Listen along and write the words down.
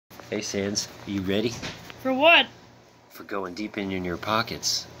Hey, Sans, are you ready? For what? For going deep in your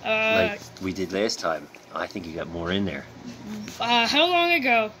pockets. Uh, Like we did last time. I think you got more in there. how long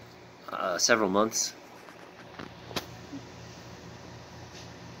ago? Several months.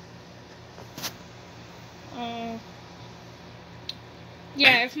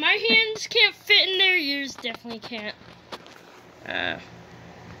 Yeah, if my hands can't fit in there, yours definitely can't.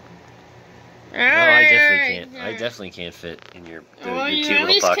 No, I definitely can't. I definitely can't fit in your Well, your you cute at little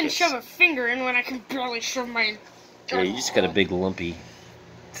least can pockets. shove a finger in when I can barely shove my... Yeah, you just got a big, lumpy,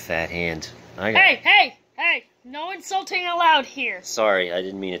 fat hand. Hey! No insulting allowed here. Sorry, I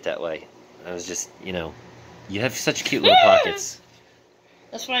didn't mean it that way. I was just, you have such cute little pockets.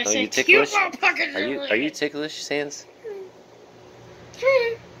 That's why I Oh, say you cute ticklish? little pockets. Are you ticklish, Sans?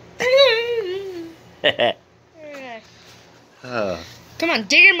 Oh. Come on,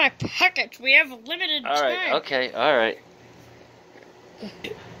 dig in my pockets. We have limited time. Alright, okay, alright.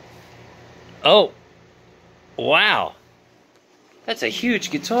 Oh! Wow! That's a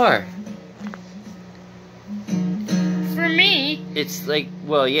huge guitar. For me. It's like,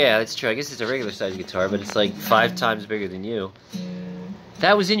 well, yeah, that's true. I guess it's a regular sized guitar, but it's like 5 times bigger than you.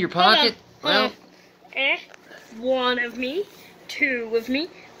 That was in your pocket? Well, 1 of me, 2 of me,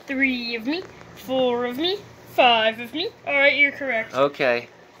 3 of me, 4 of me, 5 of me. Alright, you're correct. okay.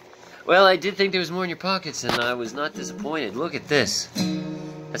 Well, I did think there was more in your pockets, and I was not disappointed. Look at this.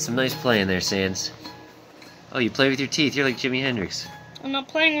 That's some nice playing there, Sans. Oh, you play with your teeth. You're like Jimi Hendrix. I'm not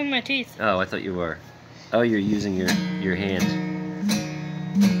playing with my teeth. Oh, I thought you were. Oh, you're using your hand.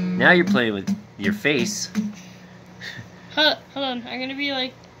 Now you're playing with your face. Hold on, I'm gonna be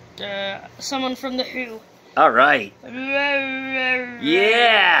like someone from The Who. All right.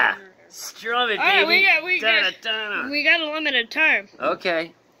 Yeah. Strum it, Alright, baby. we got a limited time.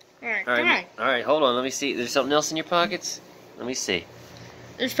 Okay. Alright, All come right. on. All right. Hold on. Let me see. There's something else in your pockets. Let me see.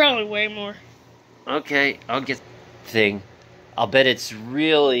 There's probably way more. Okay. I'll get thing. I'll bet it's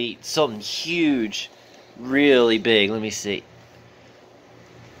really something huge, really big. Let me see.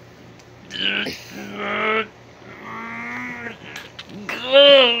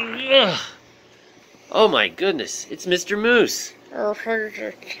 Oh my goodness! It's Mr. Moose. I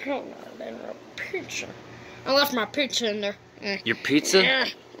left my pizza in there. Your pizza? Yeah.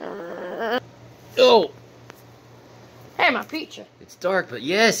 Oh! Hey, my pizza. It's dark, but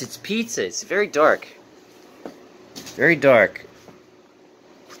yes, it's pizza. It's very dark. Very dark.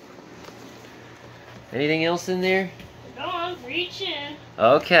 Anything else in there? Go on, reach in.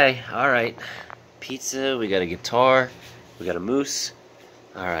 Okay, alright. Pizza, we got a guitar, we got a moose.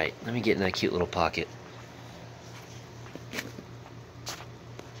 Alright, let me get in that cute little pocket.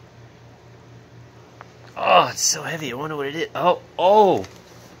 Oh, it's so heavy. I wonder what it is. Oh!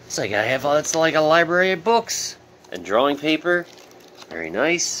 It's like it's like a library of books. And drawing paper. Very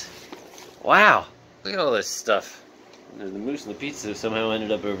nice. Wow. Look at all this stuff. The moose and the pizza somehow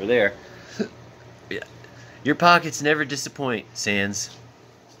ended up over there. Yeah. Your pockets never disappoint, Sans.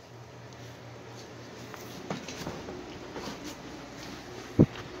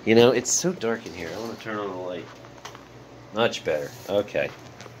 You know, it's so dark in here. I want to turn on the light. Much better. Okay.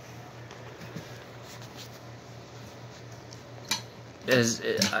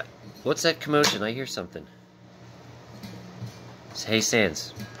 What's that commotion? I hear something. Hey,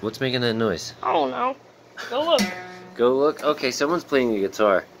 Sans. What's making that noise? Oh no. Go look. Go look. Okay, someone's playing a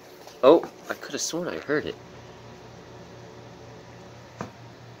guitar. Oh, I could have sworn I heard it.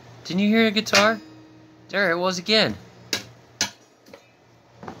 Didn't you hear a guitar? There it was again.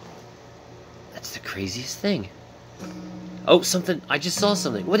 That's the craziest thing. Oh, something. I just saw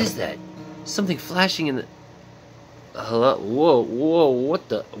something. What is that? Something flashing in the... Hello? Whoa, what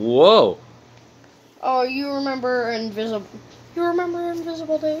the... Whoa! Oh, you remember Invisible... You remember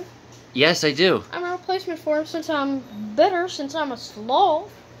Invisible Dave? Yes, I do. I'm a replacement for him since I'm bitter, since I'm a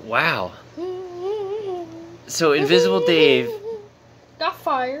sloth. Wow. So, Invisible Dave... Got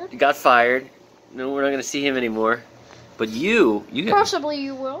fired. Got fired. No, we're not going to see him anymore. But you got... Possibly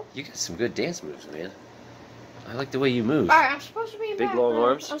you will. You got some good dance moves, man. I like the way you move. Alright, I'm supposed to be in the Big long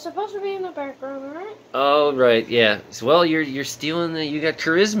arms? I'm supposed to be in the background, alright? Oh, right, yeah. So, well, you're stealing the... You got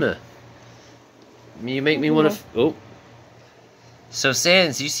charisma. You make me want to... Oh. So,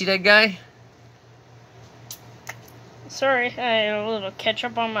 Sans, you see that guy? Sorry, I had a little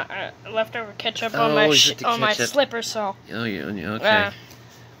ketchup on my... leftover ketchup on my my slipper, so... Oh, yeah, okay.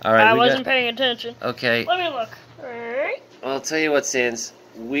 All right, I wasn't paying attention. Okay. Let me look. Alright. Well, I'll tell you what, Sans.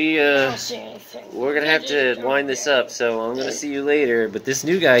 I don't see anything. We're going to have to wind this up, so I'm going to see you later. But this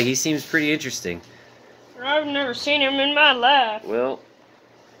new guy, he seems pretty interesting. I've never seen him in my life. Well,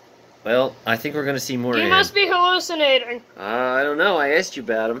 Well, I think we're gonna see more of You him. must be hallucinating. I don't know. I asked you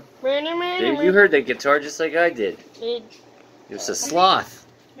about him. Randomly. You heard that guitar just like I did. It- It's a sloth.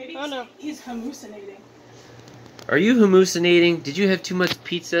 Maybe Oh, no. he's hallucinating. Are you hallucinating? Did you have too much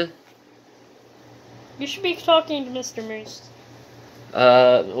pizza? You should be talking to Mr. Moose.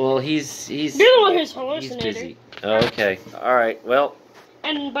 Well, he's You're the one who's he's hallucinating. busy. Oh, okay. All right. Well,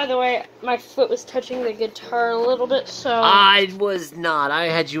 And by the way, my foot was touching the guitar a little bit, so I was not. I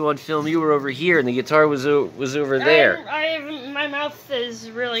had you on film. You were over here, and the guitar was over there. My mouth is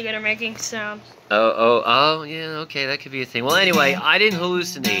really good at making sounds. Oh, yeah, okay, that could be a thing. Well, anyway, I didn't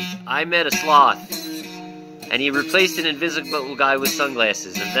hallucinate. I met a sloth. And he replaced an invisible guy with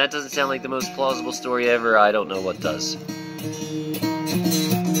sunglasses. If that doesn't sound like the most plausible story ever, I don't know what does.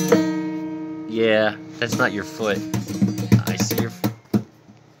 Yeah, that's not your foot. I see your foot.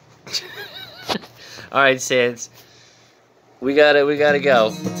 Alright, Sans. We gotta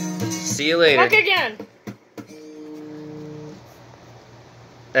go. See you later. Look again!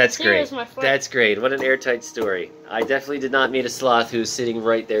 That's Here's great. my foot. That's great. What an airtight story. I definitely did not meet a sloth who's sitting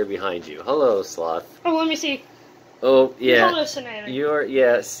right there behind you. Hello, sloth. Oh, let me see. Oh, You're yeah. hallucinating. You're,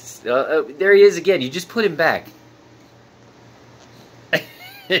 yes. There he is again. You just put him back.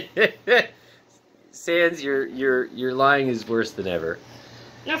 Sans, your lying is worse than ever.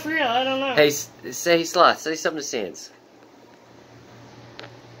 No, for real, I don't know. Hey, say sloth. Say something to Sans.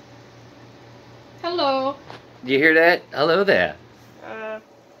 Hello. Do you hear that? Hello there.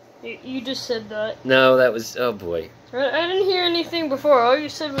 You just said that. No, that was, oh boy. I didn't hear anything before. All you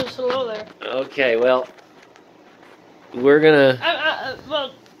said was hello there. Okay, well, we're gonna.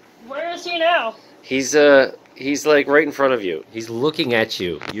 Well, where is he now? He's like right in front of you. He's looking at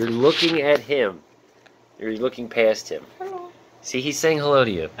you. You're looking at him. You're looking past him. Hello. See, he's saying hello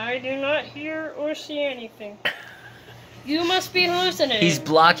to you. I do not hear or see anything. You must be hallucinating. He's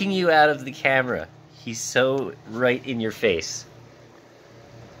blocking you out of the camera. He's so right in your face.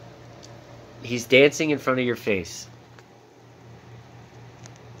 He's dancing in front of your face.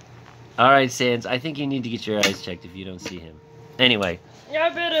 Alright, Sans, I think you need to get your eyes checked if you don't see him. Anyway. Yeah, I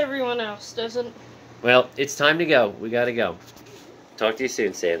bet everyone else doesn't. Well, it's time to go. We gotta go. Talk to you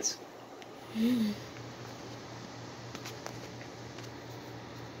soon, Sans.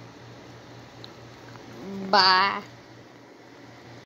 Bye.